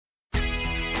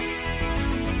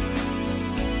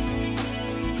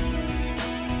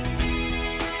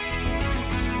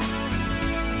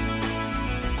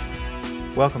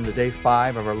Welcome to day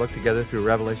 5 of our look together through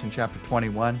Revelation chapter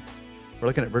 21. We're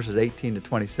looking at verses 18 to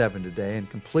 27 today and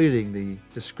completing the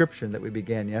description that we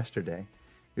began yesterday.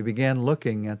 We began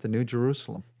looking at the New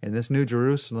Jerusalem. In this New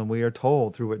Jerusalem, we are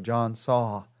told through what John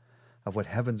saw of what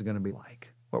heaven's going to be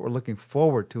like, what we're looking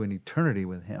forward to in eternity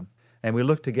with Him. And we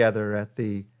looked together at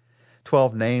the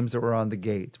 12 names that were on the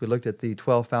gates. We looked at the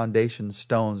 12 foundation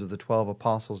stones of the 12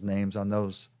 apostles' names on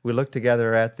those. We looked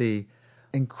together at the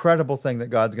incredible thing that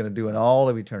God's going to do in all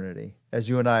of eternity as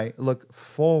you and I look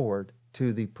forward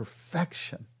to the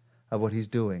perfection of what He's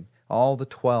doing, all the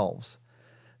 12s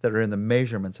that are in the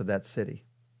measurements of that city.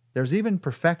 There's even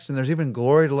perfection, there's even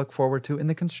glory to look forward to in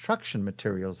the construction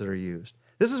materials that are used.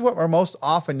 This is what we're most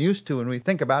often used to when we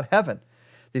think about heaven.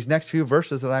 These next few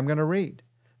verses that I'm going to read.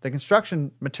 The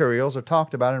construction materials are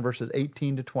talked about in verses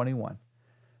 18 to 21.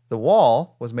 The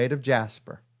wall was made of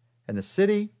jasper, and the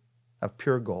city of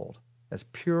pure gold, as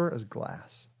pure as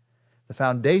glass. The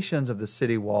foundations of the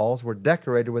city walls were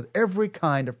decorated with every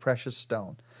kind of precious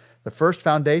stone. The first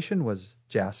foundation was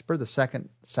jasper, the second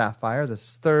sapphire, the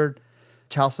third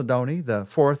chalcedony, the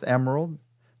fourth emerald,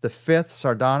 the fifth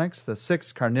sardonyx, the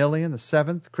sixth carnelian, the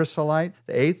seventh chrysolite,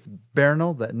 the eighth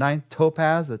beryl, the ninth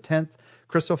topaz, the 10th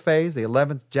chrysoprase, the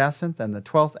 11th jacinth, and the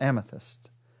 12th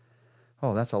amethyst.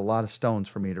 Oh, that's a lot of stones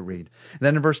for me to read. And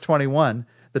then in verse 21,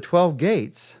 the 12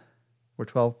 gates were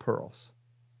 12 pearls,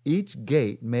 each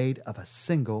gate made of a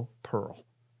single pearl.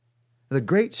 The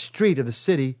great street of the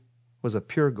city was of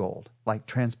pure gold, like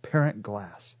transparent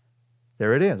glass.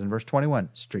 There it is in verse 21,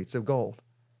 streets of gold.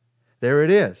 There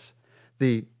it is,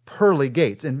 the pearly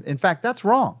gates. In fact, that's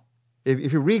wrong.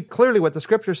 If you read clearly what the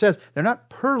Scripture says, they're not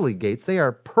pearly gates, they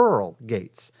are pearl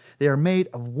gates. They are made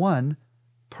of one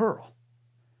pearl.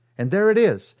 And there it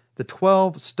is, the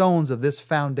 12 stones of this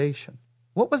foundation.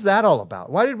 What was that all about?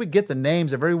 Why did we get the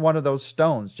names of every one of those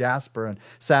stones, jasper and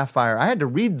sapphire? I had to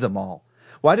read them all.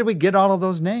 Why did we get all of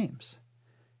those names?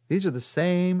 These are the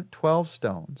same 12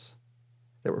 stones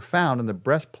that were found in the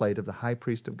breastplate of the high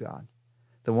priest of God,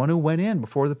 the one who went in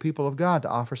before the people of God to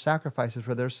offer sacrifices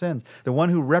for their sins, the one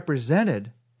who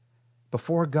represented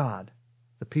before God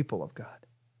the people of God.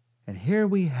 And here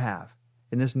we have,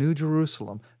 in this New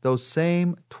Jerusalem, those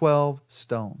same 12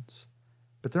 stones.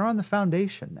 But they're on the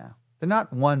foundation now. They're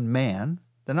not one man.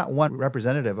 They're not one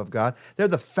representative of God. They're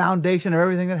the foundation of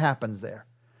everything that happens there.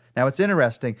 Now, it's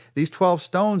interesting. These 12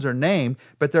 stones are named,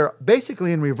 but they're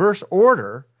basically in reverse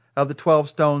order of the 12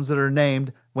 stones that are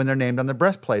named when they're named on the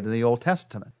breastplate in the Old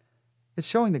Testament. It's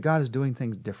showing that God is doing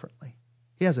things differently.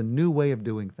 He has a new way of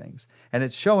doing things. And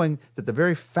it's showing that the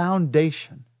very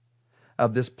foundation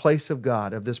of this place of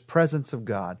God, of this presence of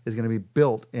God, is going to be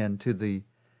built into the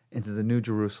New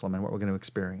Jerusalem and what we're going to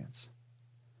experience.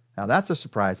 Now, that's a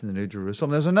surprise in the New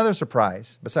Jerusalem. There's another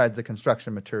surprise besides the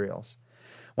construction materials.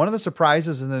 One of the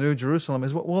surprises in the New Jerusalem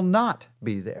is what will not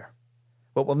be there.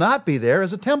 What will not be there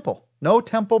is a temple. No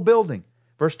temple building.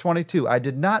 Verse 22, I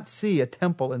did not see a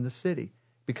temple in the city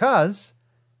because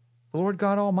the Lord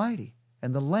God Almighty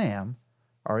and the Lamb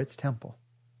are its temple.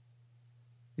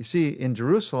 You see, in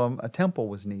Jerusalem, a temple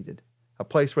was needed, a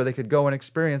place where they could go and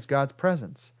experience God's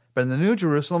presence. But in the New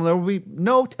Jerusalem, there will be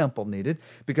no temple needed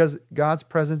because God's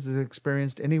presence is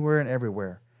experienced anywhere and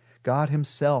everywhere. God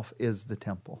Himself is the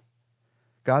temple.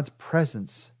 God's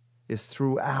presence is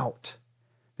throughout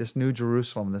this New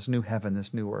Jerusalem, this new heaven,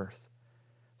 this new earth.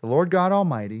 The Lord God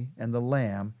Almighty and the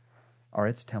Lamb are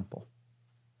its temple.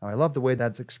 Now, I love the way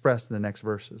that's expressed in the next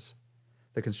verses.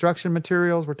 The construction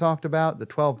materials were talked about, the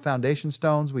 12 foundation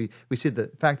stones. We see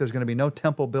the fact there's going to be no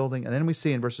temple building. And then we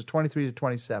see in verses 23 to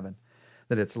 27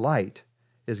 that its light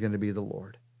is going to be the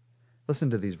Lord. Listen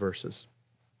to these verses.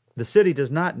 The city does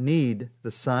not need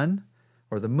the sun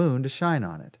or the moon to shine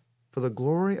on it, for the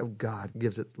glory of God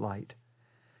gives it light,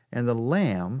 and the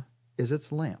Lamb is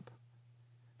its lamp.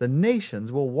 The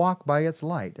nations will walk by its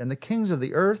light, and the kings of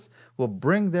the earth will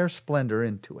bring their splendor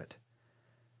into it.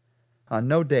 On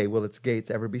no day will its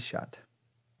gates ever be shut,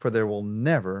 for there will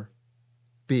never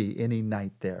be any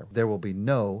night there. There will be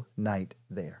no night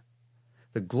there.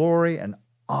 The glory and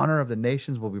honor of the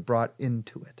nations will be brought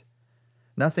into it.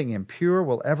 Nothing impure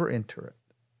will ever enter it,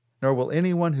 nor will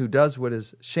anyone who does what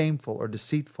is shameful or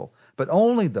deceitful, but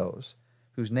only those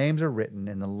whose names are written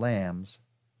in the Lamb's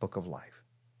book of life.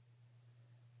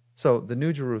 So the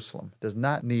New Jerusalem does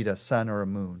not need a sun or a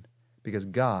moon because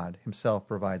God Himself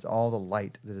provides all the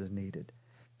light that is needed.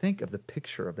 Think of the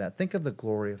picture of that. Think of the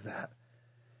glory of that.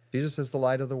 Jesus is the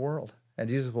light of the world, and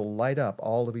Jesus will light up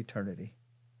all of eternity.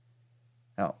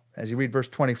 Now, As you read verse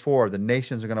 24, the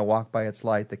nations are going to walk by its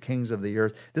light, the kings of the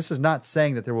earth. This is not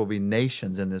saying that there will be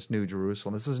nations in this new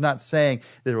Jerusalem. This is not saying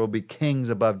that there will be kings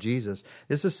above Jesus.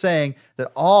 This is saying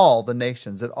that all the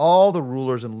nations, that all the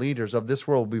rulers and leaders of this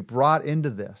world will be brought into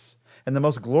this. And the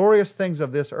most glorious things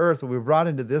of this earth will be brought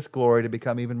into this glory to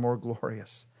become even more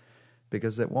glorious,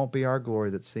 because it won't be our glory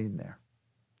that's seen there.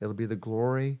 It'll be the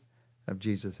glory of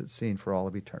Jesus that's seen for all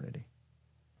of eternity.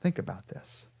 Think about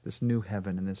this new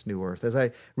heaven and this new earth. As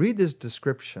I read this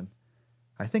description,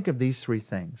 I think of these three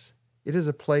things. It is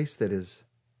a place that is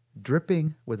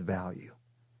dripping with value.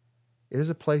 It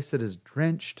is a place that is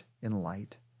drenched in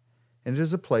light. And it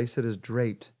is a place that is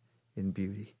draped in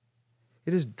beauty.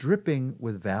 It is dripping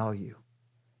with value.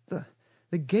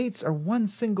 The gates are one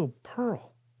single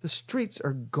pearl. The streets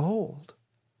are gold.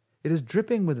 It is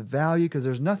dripping with value because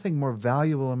there's nothing more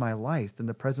valuable in my life than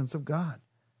the presence of God.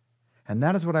 And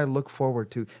that is what I look forward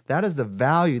to. That is the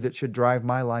value that should drive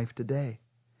my life today.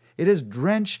 It is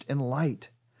drenched in light.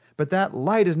 But that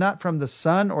light is not from the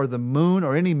sun or the moon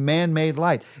or any man-made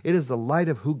light. It is the light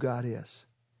of who God is.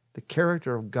 The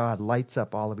character of God lights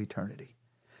up all of eternity.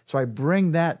 So I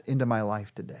bring that into my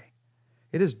life today.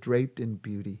 It is draped in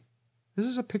beauty. This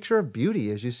is a picture of beauty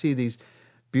as you see these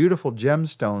beautiful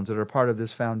gemstones that are part of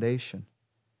this foundation.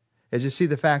 As you see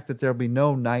the fact that there'll be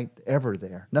no night ever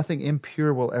there. Nothing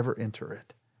impure will ever enter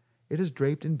it. It is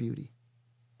draped in beauty.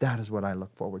 That is what I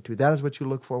look forward to. That is what you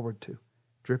look forward to.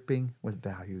 Dripping with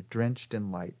value, drenched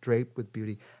in light, draped with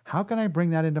beauty. How can I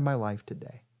bring that into my life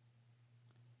today?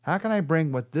 How can I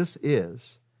bring what this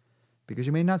is? Because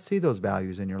you may not see those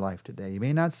values in your life today. You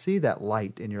may not see that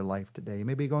light in your life today. You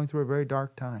may be going through a very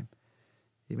dark time.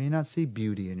 You may not see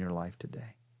beauty in your life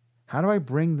today. How do I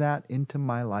bring that into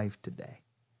my life today?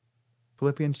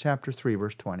 Philippians chapter 3,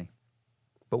 verse 20.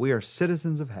 But we are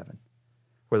citizens of heaven,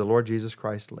 where the Lord Jesus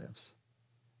Christ lives.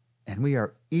 And we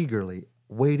are eagerly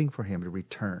waiting for him to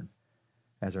return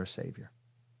as our Savior.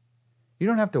 You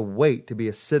don't have to wait to be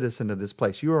a citizen of this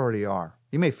place. You already are.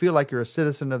 You may feel like you're a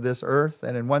citizen of this earth,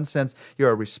 and in one sense, you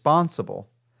are responsible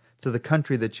to the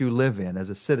country that you live in as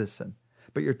a citizen.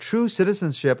 But your true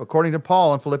citizenship, according to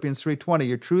Paul in Philippians 3:20,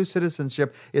 your true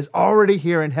citizenship is already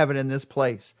here in heaven in this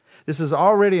place. This is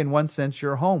already, in one sense,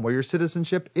 your home, where your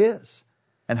citizenship is.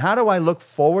 And how do I look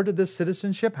forward to this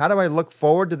citizenship? How do I look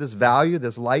forward to this value,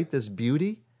 this light, this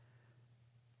beauty?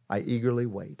 I eagerly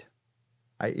wait.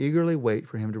 I eagerly wait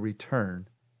for him to return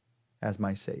as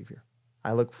my Savior.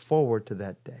 I look forward to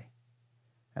that day.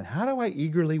 And how do I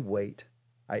eagerly wait?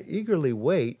 I eagerly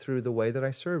wait through the way that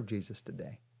I serve Jesus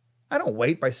today. I don't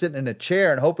wait by sitting in a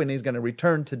chair and hoping he's going to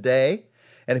return today.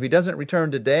 And if he doesn't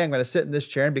return today, I'm going to sit in this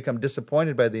chair and become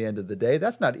disappointed by the end of the day.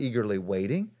 That's not eagerly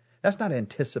waiting. That's not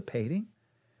anticipating.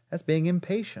 That's being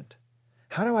impatient.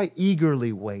 How do I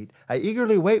eagerly wait? I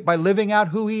eagerly wait by living out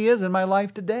who he is in my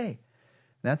life today.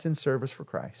 And that's in service for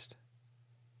Christ.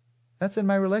 That's in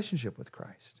my relationship with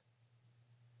Christ.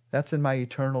 That's in my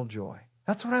eternal joy.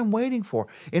 That's what I'm waiting for.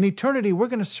 In eternity, we're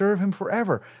going to serve him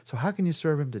forever. So how can you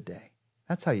serve him today?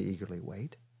 That's how you eagerly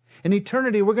wait. In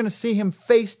eternity, we're going to see him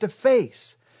face to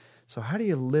face. So how do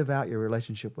you live out your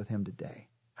relationship with him today?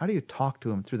 How do you talk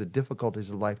to him through the difficulties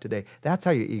of life today? That's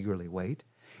how you eagerly wait.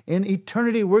 In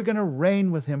eternity, we're going to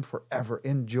reign with him forever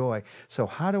in joy. So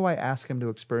how do I ask him to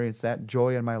experience that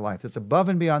joy in my life that's above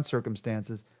and beyond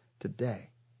circumstances today?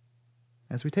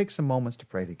 As we take some moments to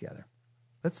pray together,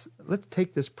 let's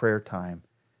take this prayer time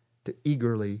to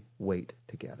eagerly wait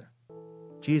together.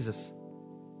 Jesus,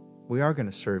 we are going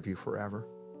to serve you forever.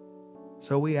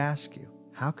 So we ask you,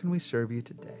 how can we serve you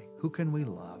today? Who can we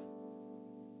love?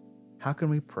 How can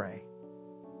we pray?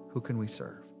 Who can we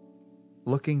serve?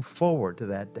 Looking forward to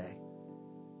that day.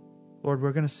 Lord,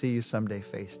 we're going to see you someday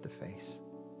face to face.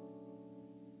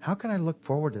 How can I look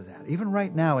forward to that? Even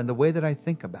right now, in the way that I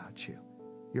think about you.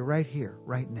 You're right here,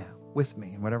 right now, with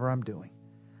me in whatever I'm doing.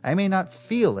 I may not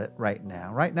feel it right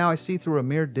now. Right now I see through a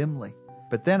mirror dimly.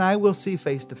 But then I will see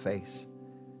face to face.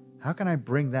 How can I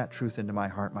bring that truth into my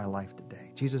heart, my life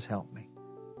today? Jesus, help me.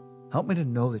 Help me to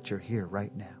know that you're here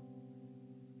right now.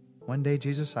 One day,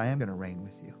 Jesus, I am going to reign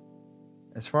with you.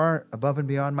 As far above and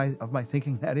beyond my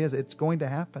thinking that is, it's going to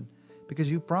happen because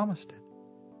you've promised it.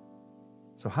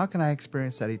 So how can I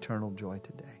experience that eternal joy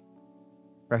today?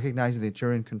 Recognizing that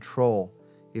you're in control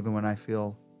even when I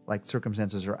feel like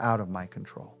circumstances are out of my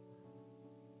control.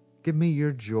 Give me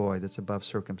your joy that's above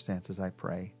circumstances, I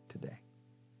pray today.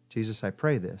 Jesus, I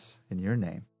pray this in your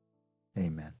name.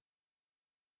 Amen.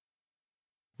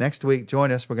 Next week,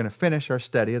 join us. We're going to finish our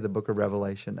study of the book of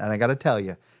Revelation. And I got to tell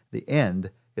you, the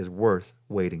end is worth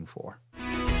waiting for.